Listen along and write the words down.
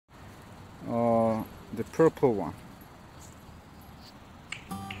the purple one.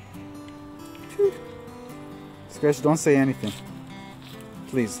 Scratch, don't say anything,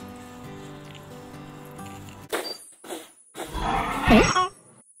 please.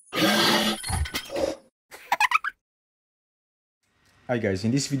 Hi guys,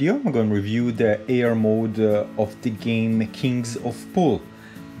 in this video I'm going to review the AR mode of the game Kings of Pool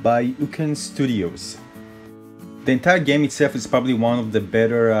by Ucan Studios. The entire game itself is probably one of the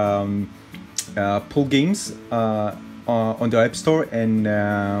better pool games on the App Store and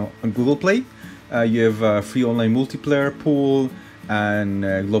on Google Play. You have free online multiplayer pool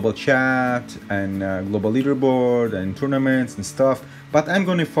and global chat and global leaderboard and tournaments and stuff, but I'm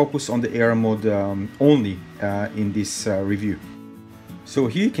going to focus on the AR mode only in this review. So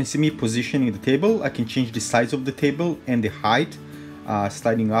here you can see me positioning the table. I can change the size of the table and the height.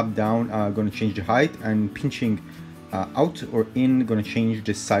 Sliding up, down, going to change the height, and pinching out or in, going to change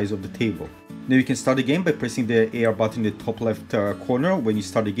the size of the table. Now you can start the game by pressing the AR button in the top left corner when you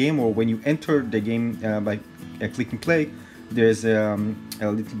start the game, or when you enter the game by clicking play. There's a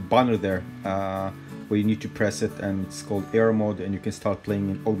little banner there where you need to press it, and it's called AR mode, and you can start playing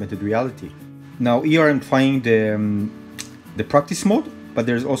in augmented reality. Now here I'm trying the practice mode, but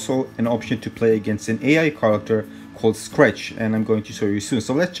there's also an option to play against an AI character called Scractch, and I'm going to show you soon.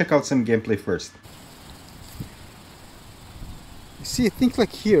 So let's check out some gameplay first. You see, I think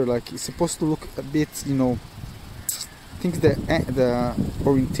like here, like it's supposed to look a bit, you know, I think the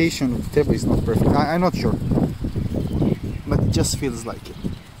orientation of the table is not perfect. I'm not sure, but it just feels like it.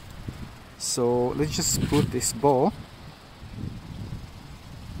 So let's just put this ball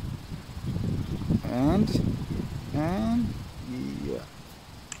and yeah.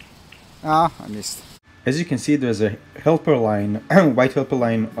 I missed. As you can see, there's a helper line, white helper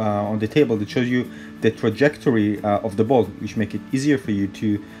line on the table that shows you the trajectory of the ball, which make it easier for you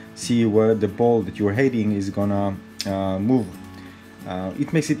to see where the ball that you're hitting is gonna move.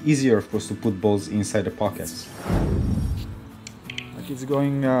 It makes it easier, of course, to put balls inside the pockets. Like it's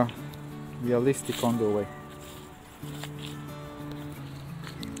going realistic on the way.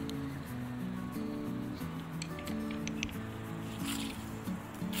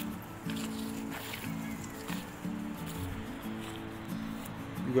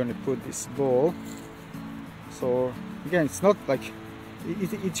 We're going to put this ball, so again it's not like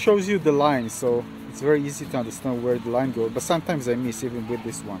it shows you the line, so it's very easy to understand where the line goes, but sometimes I miss even with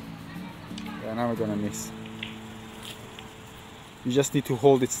this one. Yeah, now we're gonna miss. You just need to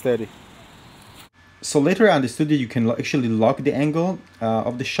hold it steady. So later I understood that you can actually lock the angle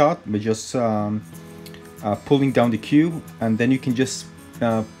of the shot by just pulling down the cue, and then you can just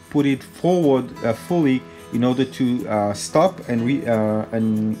put it forward fully in order to stop and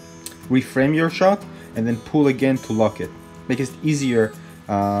reframe your shot, and then pull again to lock it. Makes it easier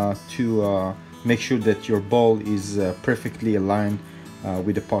to make sure that your ball is perfectly aligned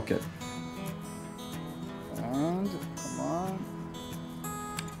with the pocket. And come on.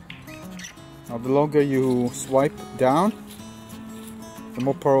 Now the longer you swipe down, the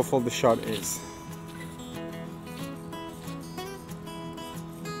more powerful the shot is.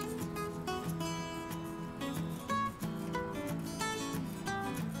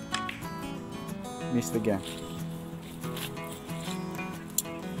 Missed again.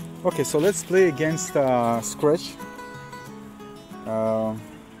 Okay, so let's play against Scractch.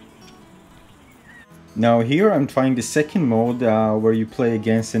 Now here I'm trying the second mode where you play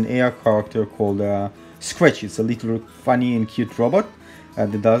against an AR character called Scractch. It's a little funny and cute robot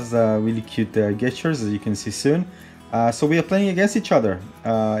that does really cute gestures, as you can see soon. So we are playing against each other.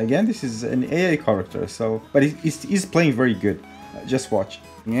 Again, this is an AI character, so but he's playing very good. Just watch.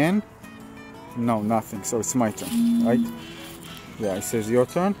 Again. No, nothing. So it's my turn, right? Yeah, it says your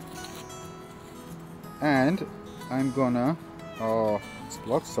turn. And I'm gonna... Oh, it's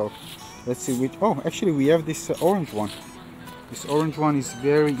blocked, so let's see which... Oh, actually we have this orange one. This orange one is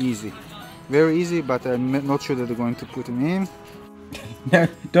very easy. Very easy, but I'm not sure that they're going to put him in. Yeah,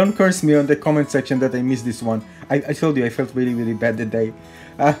 don't curse me on the comment section that I missed this one. I told you I felt really bad that day.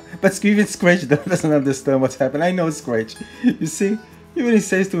 But even Scractch doesn't understand what's happened. I know Scractch. You see? Even he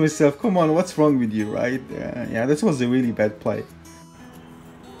says to himself, come on, what's wrong with you, right? Yeah, that was a really bad play.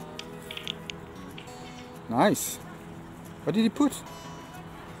 Nice. What did he put?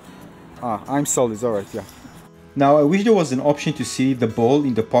 I'm solid, alright, yeah. Now, I wish there was an option to see the ball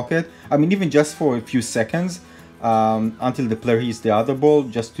in the pocket. I mean, even just for a few seconds, until the player hits the other ball,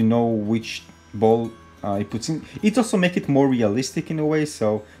 just to know which ball he puts in. It also makes it more realistic in a way,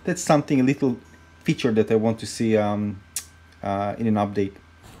 so that's something, a little feature that I want to see in an update.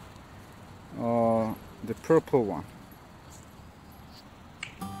 The purple one.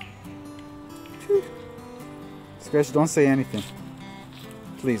 Scratch, don't say anything.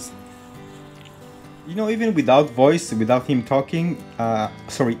 Please. You know, even without voice, without him talking,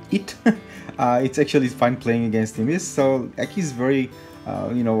 sorry, it's actually fun playing against him. So like he's very,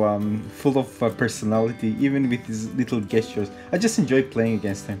 you know, full of personality, even with his little gestures. I just enjoy playing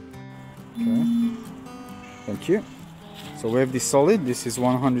against him. Okay. Thank you. So we have this solid. This is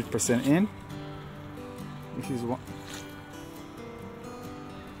 100% in. This is one.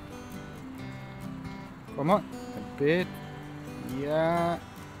 Come on, a bit. Yeah.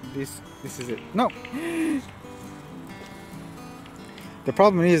 This is it. No. The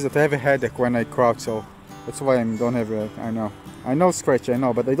problem is that I have a headache when I crouch, so that's why I don't have a. I know, Scratch. I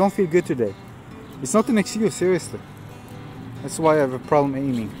know, but I don't feel good today. It's not an excuse, seriously. That's why I have a problem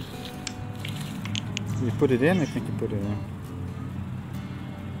aiming. You put it in? I think you put it in.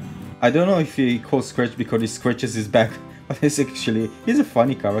 I don't know if he calls Scratch because he scratches his back, but he's a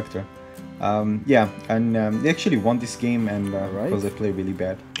funny character. Yeah, and they actually won this game, and because they play really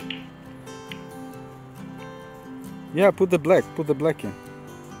bad. Yeah, put the black in.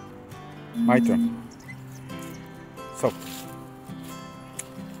 My turn. So.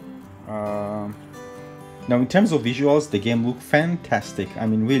 Now in terms of visuals, the game looks fantastic. I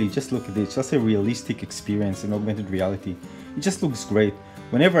mean, really, just look at it. It's just a realistic experience in augmented reality. It just looks great.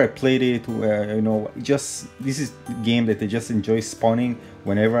 Whenever I played it, you know, this is a game that I just enjoy spawning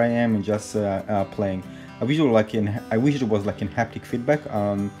whenever I am and just playing. I wish it was like in haptic feedback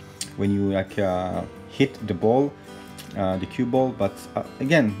when you like hit the ball, the cue ball. But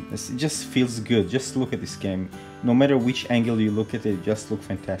again, it just feels good. Just look at this game. No matter which angle you look at it, it just looks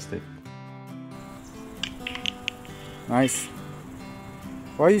fantastic. Nice.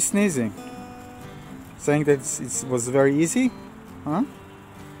 Why are you sneezing? Saying that it was very easy? Huh?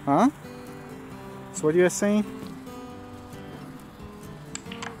 Huh? That's what you are saying?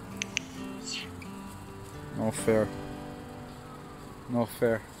 No fair. No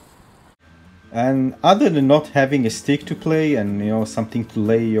fair. And other than not having a stick to play and, you know, something to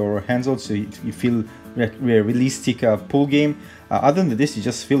lay your hands on, so you feel realistic pool game. Other than this, you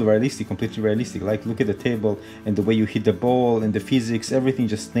just feel realistic, completely realistic. Like, look at the table and the way you hit the ball and the physics, everything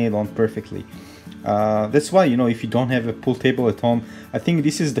just nailed on perfectly. That's why, you know, if you don't have a pool table at home, I think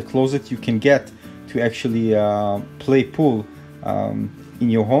this is the closest you can get to actually play pool in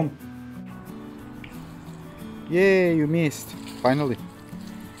your home. Yay, you missed. Finally.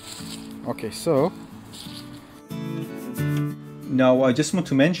 Okay, so now I just want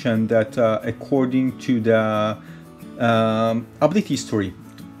to mention that according to the update history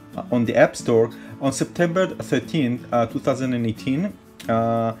on the App Store, on September 13th, 2018,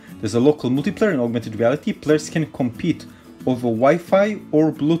 there's a local multiplayer in augmented reality. Players can compete over Wi-Fi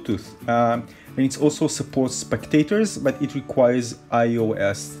or Bluetooth, and it also supports spectators, but it requires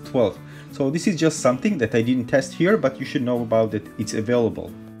iOS 12. So this is just something that I didn't test here, but you should know about it. It's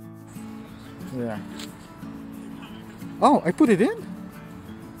available. yeah. Oh, I put it in?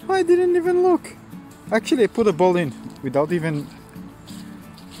 I didn't even look. Actually, I put a ball in without even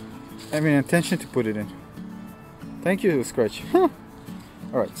having intention to put it in. Thank you, Scratch.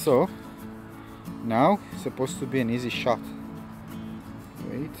 Alright, so now it's supposed to be an easy shot.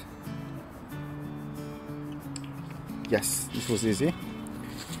 Wait. Yes, this was easy.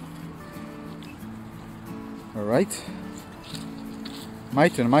 Alright. My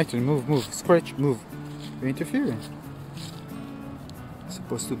turn, move, Scratch, move. You're interfering. It's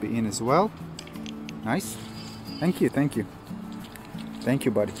supposed to be in as well. Nice. Thank you. Thank you,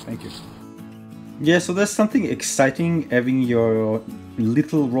 buddy. Thank you. Yeah, so there's something exciting having your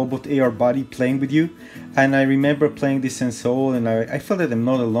little robot AR buddy playing with you. And I remember playing this in Seoul, and I felt that I'm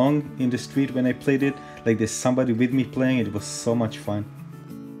not alone in the street when I played it. Like there's somebody with me playing. It was so much fun.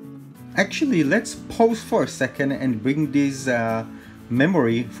 Actually, let's pause for a second and bring this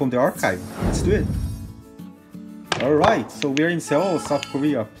memory from the archive. Let's do it. Alright, so we're in Seoul, South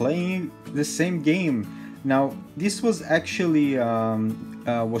Korea, playing the same game. Now, this was actually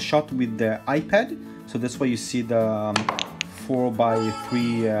was shot with the iPad, so that's why you see the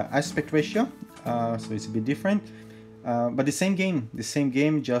 4:3 aspect ratio. So it's a bit different, but the same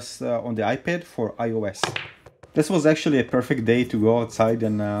game, just on the iPad for iOS. This was actually a perfect day to go outside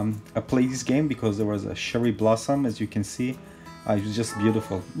and play this game because there was a cherry blossom, as you can see. It was just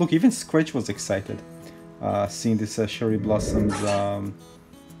beautiful. Look, even Scratch was excited seeing these cherry blossoms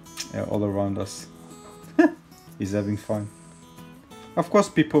all around us. He's having fun. Of course,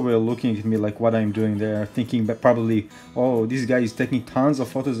 people were looking at me like what I'm doing there, thinking that probably, oh, this guy is taking tons of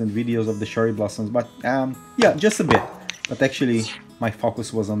photos and videos of the cherry blossoms. But yeah, just a bit. But actually, my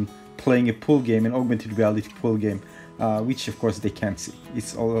focus was on playing a pool game, an augmented reality pool game, which of course they can't see.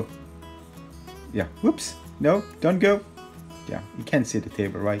 It's all Yeah, whoops, no, don't go. Yeah, you can't see the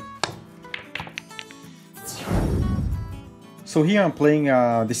table, right? So here I'm playing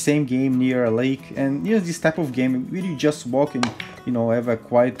the same game near a lake, and you know, this type of game where you just walk and, you know, have a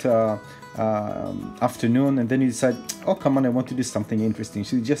quiet afternoon, and then you decide, oh come on, I want to do something interesting.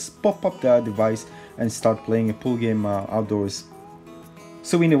 So you just pop up the device and start playing a pool game outdoors.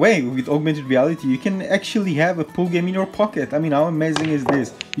 So in a way, with augmented reality, you can actually have a pool game in your pocket. I mean, how amazing is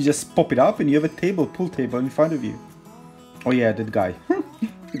this? You just pop it up and you have a pool table in front of you. Oh yeah, that guy.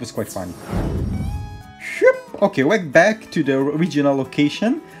 It was quite funny. Okay, we're back to the original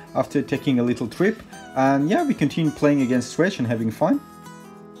location after taking a little trip. And yeah, we continue playing against Scratch and having fun.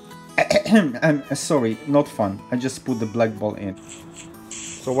 I'm sorry, not fun. I just put the black ball in.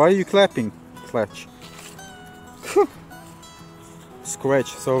 So why are you clapping, Scratch? Scratch,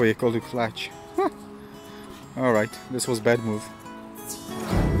 sorry, I called you Scratch. Alright, this was bad move.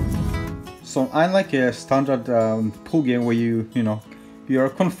 So unlike a standard pool game where you know, you are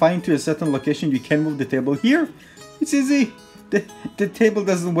confined to a certain location, you can move the table. Here, it's easy. The table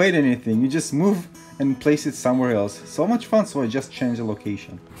doesn't weigh anything. You just move and place it somewhere else. So much fun, so I just changed the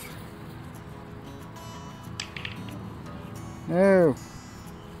location. No.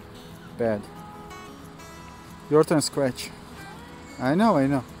 Bad. Your turn, Scratch. I know.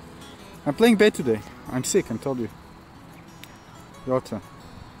 I'm playing bad today. I'm sick, I told you. Your turn.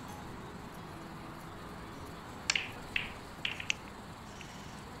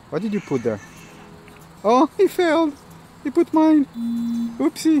 What did you put there? Oh, he failed. He put mine.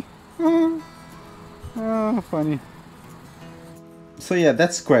 Oopsie. Oh, funny. So yeah,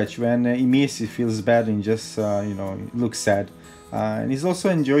 that's Scratch. When he misses, he feels bad and just, you know, looks sad. And he's also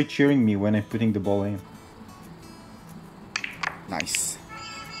enjoyed cheering me when I'm putting the ball in. Nice.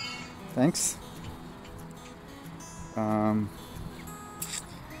 Thanks.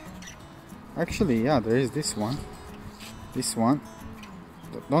 Actually, yeah, there is this one. This one.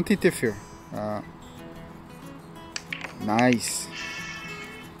 Don't interfere. Nice.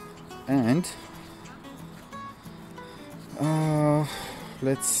 And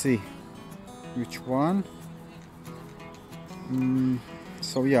let's see which one.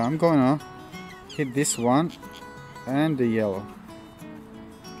 So yeah, I'm gonna hit this one and the yellow.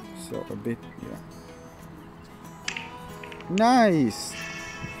 So a bit, yeah. Nice.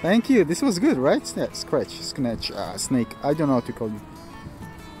 Thank you. This was good, right? Scratch, snake. I don't know how to call you.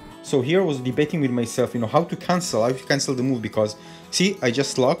 So here I was debating with myself, you know, how to cancel the move, because see, I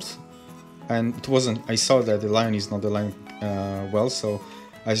just locked and it wasn't, I saw that the line is not aligned well, so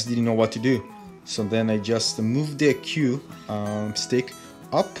I just didn't know what to do. So then I just moved the Q stick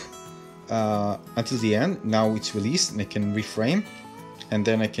up until the end. Now it's released and I can reframe, and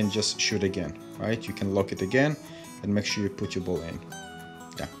then I can just shoot again, right? You can lock it again and make sure you put your ball in.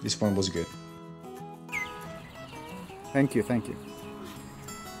 Yeah, this one was good. Thank you.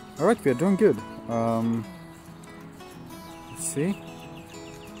 Alright, we are doing good. Let's see.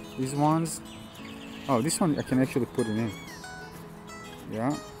 These ones. Oh, this one I can actually put it in.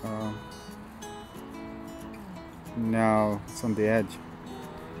 Yeah. Now it's on the edge.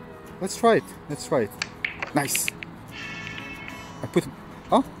 Let's try it. Nice. I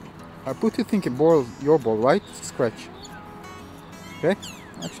put you think your ball, right? Scratch. Okay.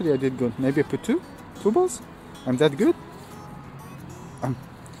 Actually, I did good. Maybe I put two balls. I'm that good.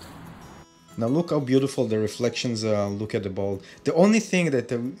 Now look how beautiful the reflections look at the ball. The only thing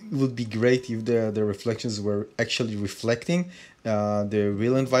that would be great if the reflections were actually reflecting the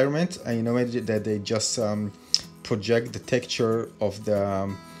real environment. I know that they just project the texture of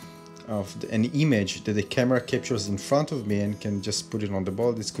an image that the camera captures in front of me and can just put it on the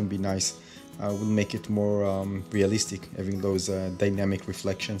ball. This could be nice. Will make it more realistic, having those dynamic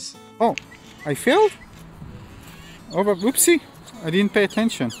reflections. Oh, I failed? Oh, but whoopsie! I didn't pay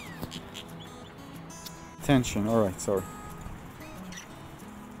attention. Alright, sorry.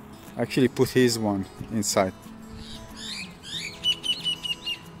 I actually put his one inside.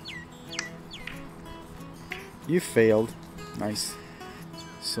 You failed. Nice.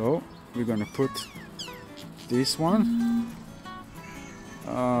 So we're gonna put this one.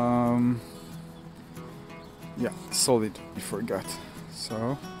 Yeah, solid. I forgot.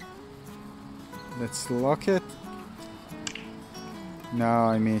 So let's lock it. No,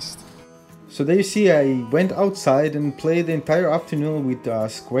 I missed. So there you see, I went outside and played the entire afternoon with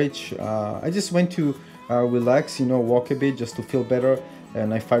Scratch. I just went to relax, you know, walk a bit just to feel better,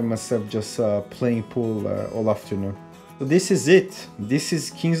 and I find myself just playing pool all afternoon. So this is it. This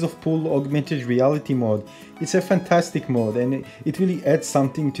is Kings of Pool Augmented Reality mode. It's a fantastic mode, and it really adds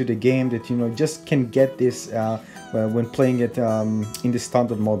something to the game that, you know, just can get this when playing it in the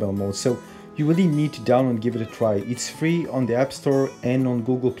standard mobile mode. So You really need to download and give it a try. It's free on the App Store and on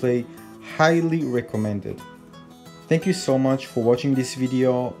Google Play. Highly recommended. Thank you so much for watching this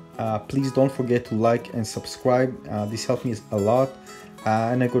video. Please don't forget to like and subscribe. This helped me a lot.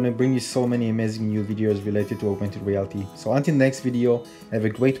 And I'm gonna bring you so many amazing new videos related to augmented reality. So until next video, have a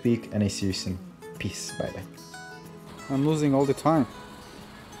great week and I see you soon. Peace. Bye bye. I'm losing all the time.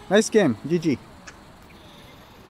 Nice game. GG.